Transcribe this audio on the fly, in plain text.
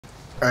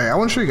Alright, I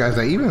want to show you guys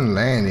that even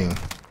landing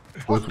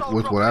with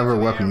whatever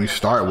weapon you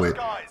start with,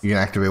 you can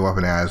activate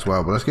weapon AI as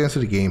well. But let's get into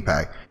the game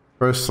pack.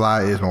 First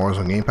slide is my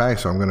Warzone game pack,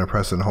 so I'm going to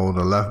press and hold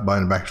the left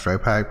button back to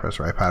strike pack, press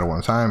the right paddle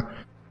one time,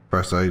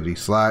 press the LED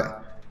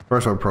slot.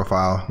 First weapon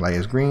profile, light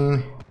is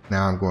green.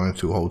 Now I'm going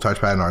to hold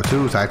touchpad and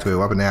R2 to activate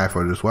weapon AI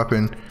for this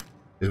weapon.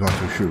 It's going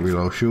to shoot,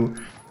 reload, shoot.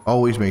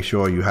 Always make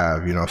sure you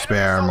have, you know,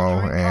 spare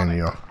ammo and,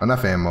 you know,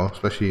 enough ammo,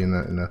 especially in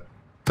the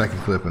second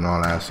clip and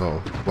all that,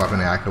 so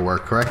weapon AI can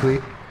work correctly.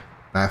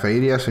 Now if I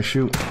ADS and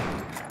shoot,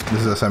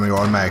 this is a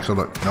semi-automatic, so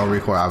look, no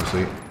recoil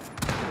obviously,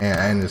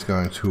 and it's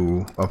going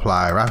to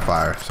apply rapid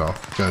fire, so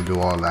it's going to do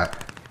all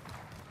that.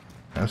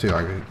 Let's see if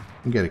I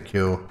can get a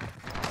kill.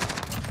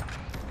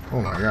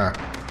 Oh my god.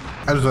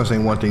 I just want to say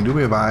one thing, do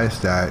be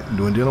advised that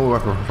when dealing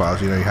with weapon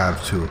profiles, you know, you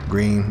have two.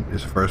 Green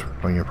is the first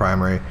on your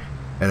primary,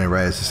 and then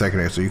red is the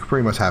secondary, so you can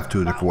pretty much have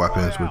two different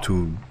weapons with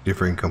two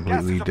different,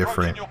 completely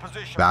different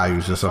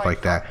values and stuff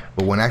like that.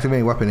 But when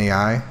activating weapon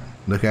AI,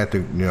 look at the,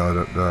 you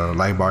know, the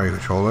light bar of your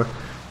controller,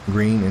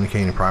 green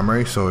indicating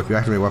primary. So if you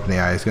activate weapon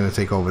AI, it's going to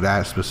take over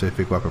that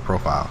specific weapon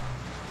profile.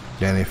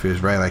 Then if it's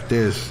red like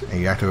this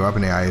and you activate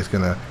weapon AI, it's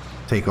going to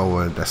take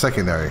over the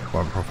secondary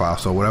weapon profile.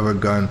 So whatever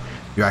gun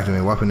you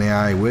activate weapon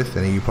AI with,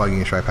 and then you plug in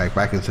your strike pack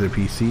back into the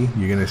PC,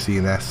 you're going to see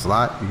in that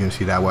slot, you're going to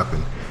see that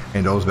weapon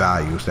and those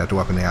values that the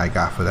weapon AI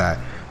got for that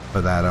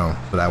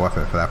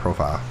weapon, for that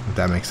profile. If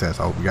that makes sense.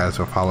 I hope you guys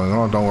are following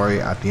along. Don't worry,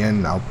 at the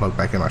end I'll plug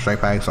back in my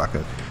strike pack so I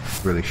can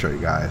really show you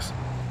guys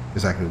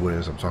exactly what it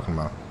is I'm talking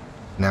about.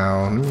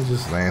 Now let me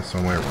just land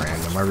somewhere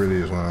random. I really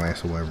just want to land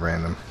somewhere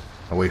random,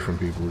 away from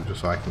people,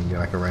 just so I can get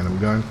like a random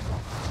gun,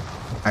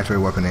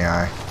 activate weapon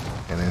AI,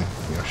 and then,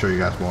 you know, show you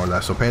guys more of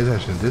that. So pay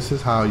attention. This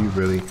is how you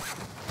really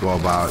go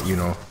about, you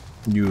know,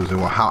 using,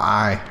 well, how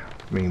I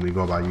mainly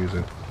go about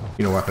using,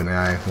 you know, weapon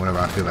AI whenever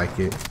I feel like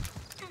it.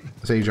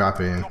 Say you drop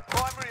in.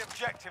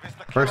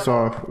 First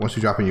off, once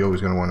you drop in, you're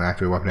always going to want to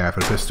activate weapon AI for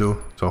the pistol.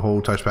 So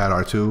hold touchpad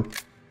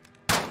R2.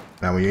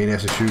 Now when you're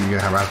ADS to shoot, you're going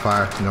to have rapid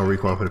fire, no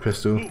recoil for the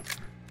pistol.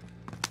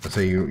 Let's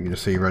say you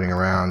just say you're running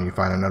around, you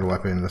find another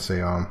weapon, let's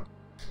say,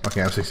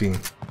 okay,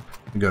 M16.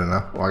 Good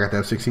enough. Oh, I got the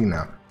M16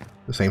 now.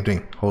 The same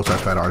thing. Hold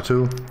touchpad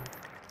R2.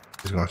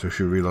 It's going to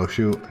shoot, reload,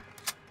 shoot.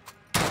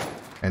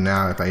 And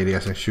now if I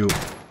ADS and shoot,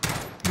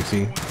 you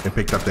see, it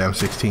picked up the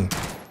M16,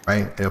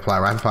 right? It applied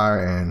rapid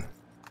fire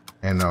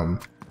and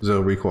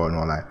zero recoil and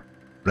all that.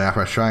 But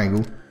after I press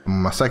triangle, I'm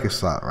on my second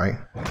slot, right?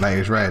 Light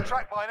is red.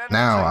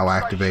 Now I will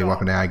activate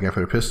weapon AI again for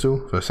the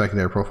pistol, for the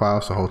secondary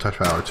profile, so hold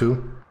touchpad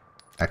R2.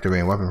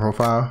 Activating weapon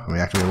profile. When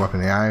you activate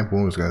weapon AI,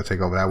 boom, it's going to take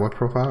over that weapon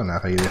profile. Now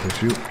if I ADS and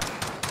shoot,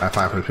 I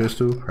fire for the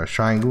pistol, press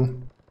triangle,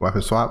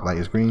 weapon swap, light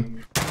is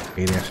green,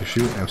 ADS and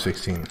shoot,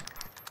 M16.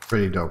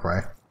 Pretty dope,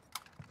 right?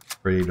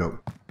 Pretty dope.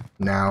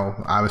 Now,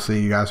 obviously,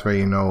 you guys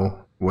already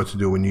know what to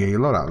do when you get your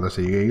loadout. Let's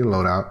say you get your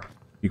loadout,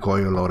 you call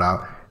your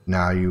loadout.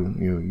 Now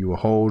you will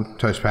hold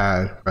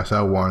touchpad, press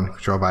L1,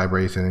 control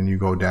vibrates, and then you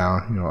go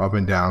down, you know, up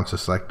and down to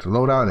select the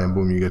loadout, and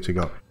boom, you're good to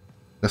go.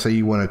 Let's say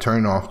you want to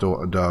turn off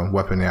the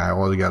weapon AI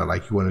altogether,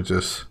 like you want to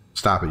just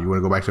stop it. You want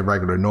to go back to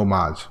regular, no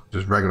mods,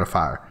 just regular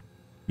fire.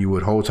 You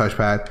would hold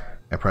touchpad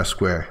and press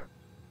square.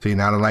 See,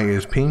 now the light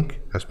is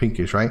pink. That's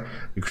pinkish, right?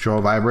 You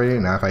control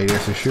vibrating. Now if I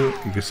ADS and shoot,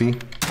 you can see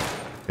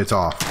it's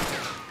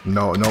off.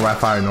 No rapid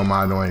fire, no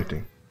mod, no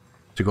anything.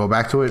 To go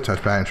back to it,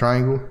 touchpad and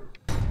triangle.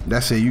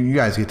 That's it. You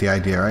guys get the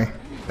idea, right?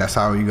 That's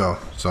how you go.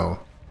 So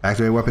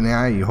activate weapon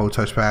AI, you hold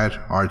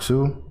touchpad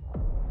R2,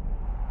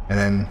 and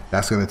then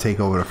that's going to take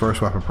over the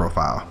first weapon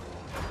profile.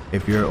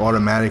 If you're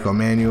automatic or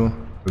manual,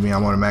 for me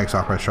I'm automatic, so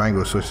I'll press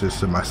triangle, switch this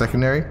to my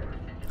secondary.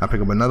 I'll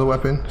pick up another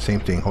weapon, same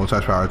thing, hold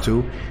touchpad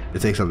R2, it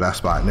takes up that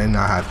spot, and then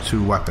I have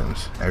two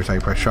weapons. Every time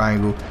you press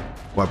triangle,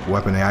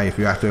 weapon AI, if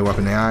you activate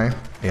weapon AI,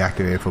 you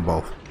activate it for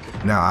both.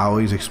 Now I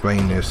always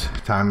explain this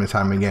time and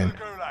time again.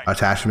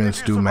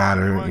 Attachments do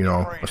matter, you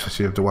know,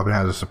 especially if the weapon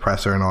has a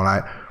suppressor and all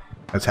that.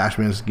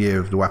 Attachments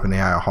give the weapon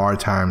AI a hard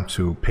time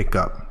to pick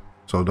up.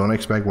 So don't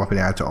expect weapon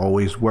AI to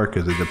always work,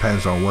 because it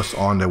depends on what's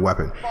on the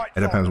weapon. It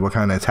depends what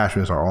kind of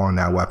attachments are on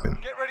that weapon.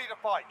 Get ready to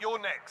fight. You're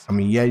next. I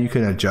mean, yeah, you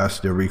can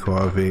adjust the recoil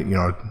of it, you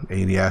know,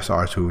 ADS,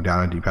 R2,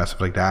 down and D-pad,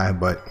 stuff like that,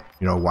 but,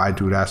 you know, why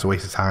do that? It's a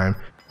waste of time.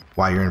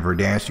 While you're in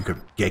Verdansk, you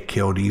could get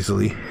killed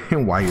easily.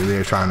 And while you're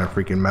there trying to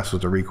freaking mess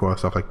with the recoil,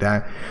 stuff like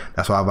that.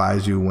 That's why I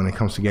advise you, when it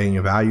comes to getting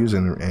your values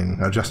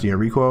and adjusting your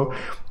recoil,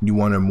 you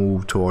want to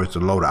move towards the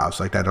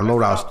loadouts. Like that, the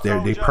loadouts,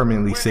 they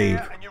permanently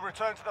save.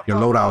 Your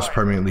loadouts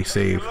permanently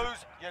save.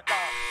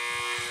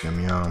 Let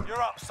me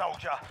You're up,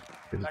 soldier.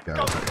 Get this guy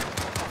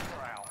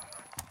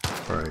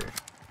right.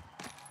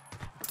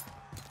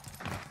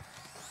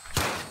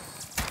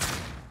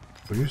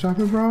 What you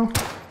talking, bro?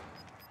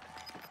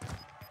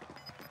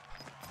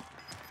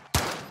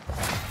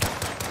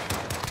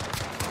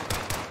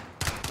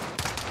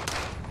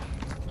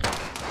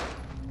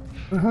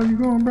 Where the hell you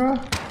going, bro?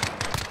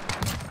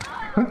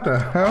 What the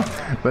hell?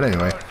 But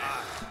anyway,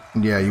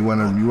 yeah, you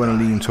wanna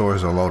lean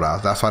towards the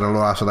loadouts. That's why the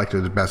loadout selector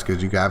is best,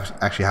 because you guys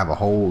actually have a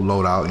whole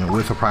loadout, you know,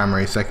 with a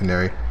primary,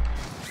 secondary,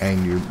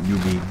 and you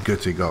be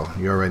good to go.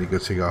 You're already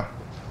good to go.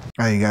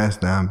 Alright, you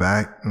guys, now I'm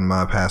back in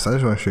my past. I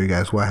just want to show you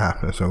guys what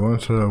happened. So going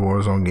to the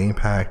Warzone game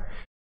pack,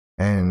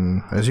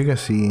 and as you can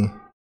see,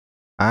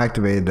 I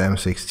activated the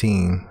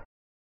M16,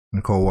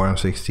 the Cold War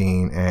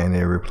M16, and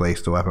it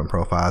replaced the weapon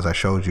profiles. I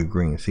showed you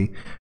green. See,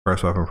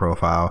 first weapon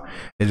profile,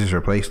 it just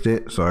replaced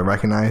it. So I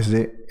recognized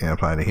it and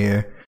applied it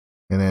here.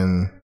 And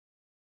then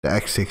the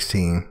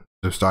X16,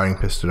 the starting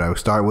pistol that I would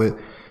start with,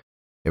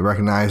 it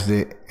recognized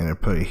it and it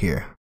put it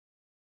here.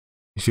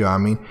 You see what I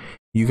mean?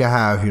 You can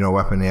have,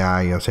 weapon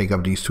AI, take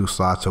up these 2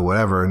 slots or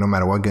whatever, no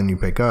matter what gun you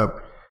pick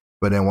up.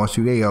 But then once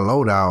you get your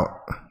loadout,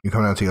 you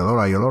come down to your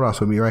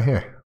loadouts will be right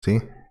here. See?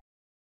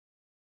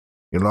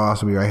 Your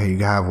loadout will be right here. You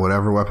can have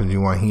whatever weapons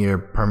you want here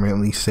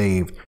permanently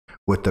saved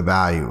with the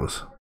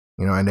values.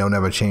 And they'll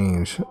never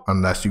change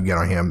unless you get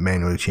on here and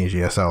manually change it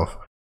yourself.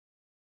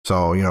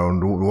 So,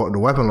 the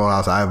weapon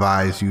loadouts, I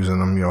advise using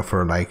them,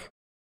 for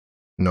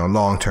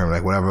long term,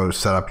 like whatever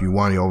setup you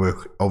want, your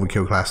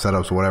overkill class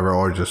setups or whatever,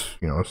 or just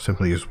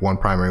simply use one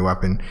primary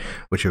weapon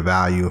with your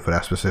value for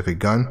that specific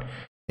gun,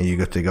 and you're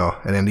good to go.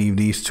 And then leave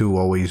these 2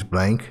 always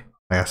blank.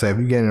 Like I said,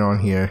 if you get it on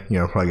here,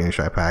 plug in your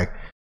Strikepack.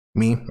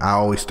 I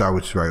always start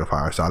with regular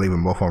fire, so I'll leave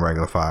them both on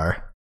regular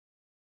fire.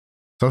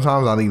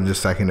 Sometimes I'll leave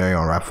just secondary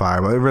on rapid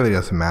fire, but it really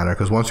doesn't matter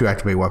because once you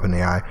activate weapon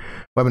AI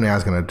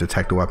is going to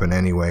detect the weapon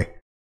anyway.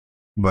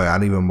 But I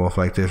leave them both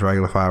like this,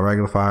 regular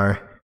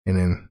fire, and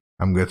then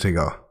I'm good to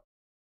go.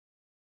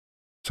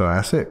 So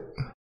that's it.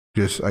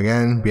 Just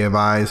again, be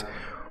advised,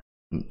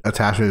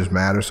 attachments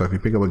matter. So if you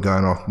pick up a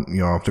gun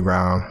off the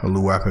ground, a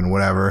loot weapon,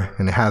 whatever,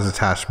 and it has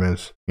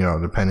attachments,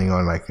 depending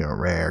on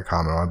rare,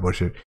 common, all that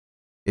bullshit,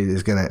 it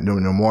is gonna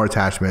the more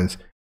attachments,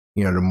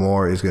 the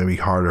more it's gonna be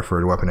harder for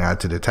the weapon AI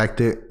to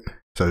detect it.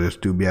 So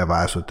just be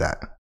advised with that.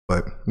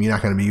 But you're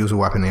not gonna be using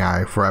weapon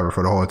AI forever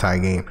for the whole entire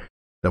game.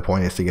 The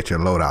point is to get your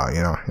loadout.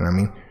 You know what I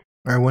mean?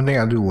 All right. One thing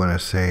I do want to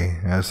say,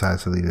 I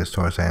decided to leave this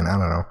towards the end. I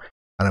don't know.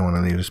 I don't want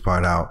to leave this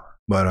part out.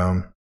 But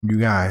you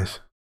guys,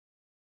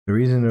 the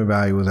reason the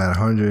value was at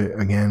 100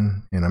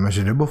 again, and I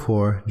mentioned it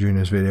before during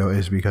this video,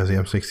 is because the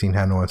M16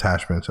 had no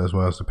attachments as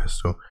well as the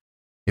pistol.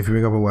 If you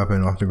pick up a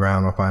weapon off the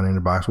ground or find it in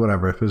the box,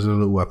 whatever, if it's a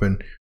loot weapon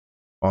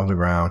off the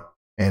ground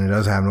and it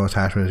doesn't have no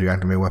attachments, you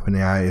activate weapon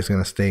AI, it's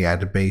going to stay at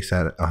the base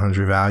at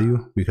 100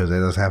 value because it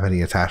doesn't have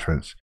any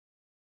attachments.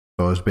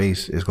 So its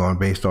base is going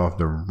based off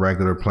the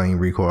regular plain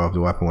recoil of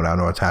the weapon without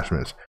no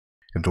attachments.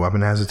 If the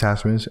weapon has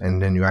attachments and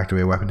then you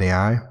activate weapon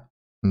AI,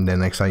 and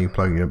then next time you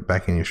plug it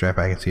back in your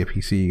Strikepack and see a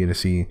PC, you're going to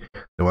see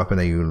the weapon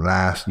that you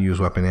last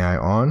used weapon AI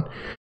on,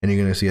 and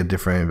you're going to see a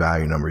different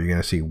value number. You're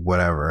going to see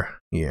whatever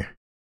here.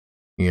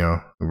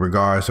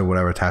 Regardless of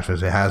whatever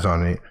attachments it has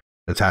on it,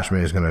 the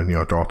attachment is going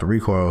to, throw off the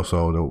recoil,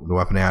 so the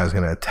weapon AI is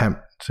going to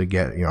attempt to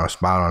get, a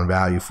spot on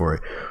value for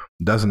it.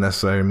 Doesn't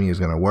necessarily mean it's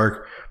going to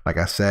work. Like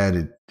I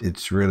said,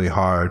 it's really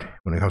hard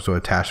when it comes to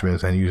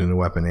attachments and using the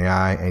weapon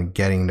AI and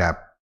getting that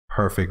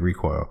perfect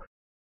recoil.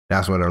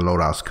 That's where the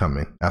loadouts come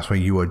in. That's where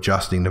you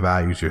adjusting the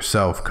values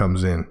yourself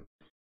comes in.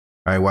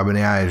 All right, weapon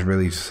AI is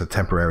really just a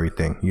temporary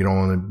thing. You don't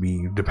want to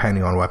be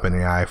depending on weapon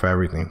AI for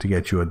everything to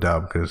get you a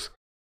dub because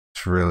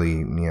it's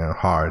really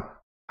hard.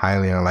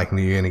 Highly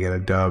unlikely you're gonna get a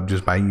dub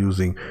just by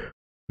using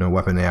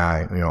weapon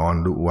AI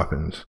on loot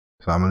weapons.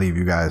 So I'm gonna leave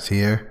you guys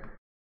here.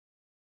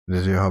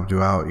 This video helped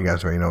you out. You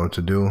guys already know what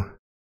to do.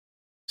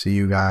 See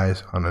you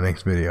guys on the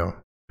next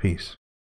video. Peace.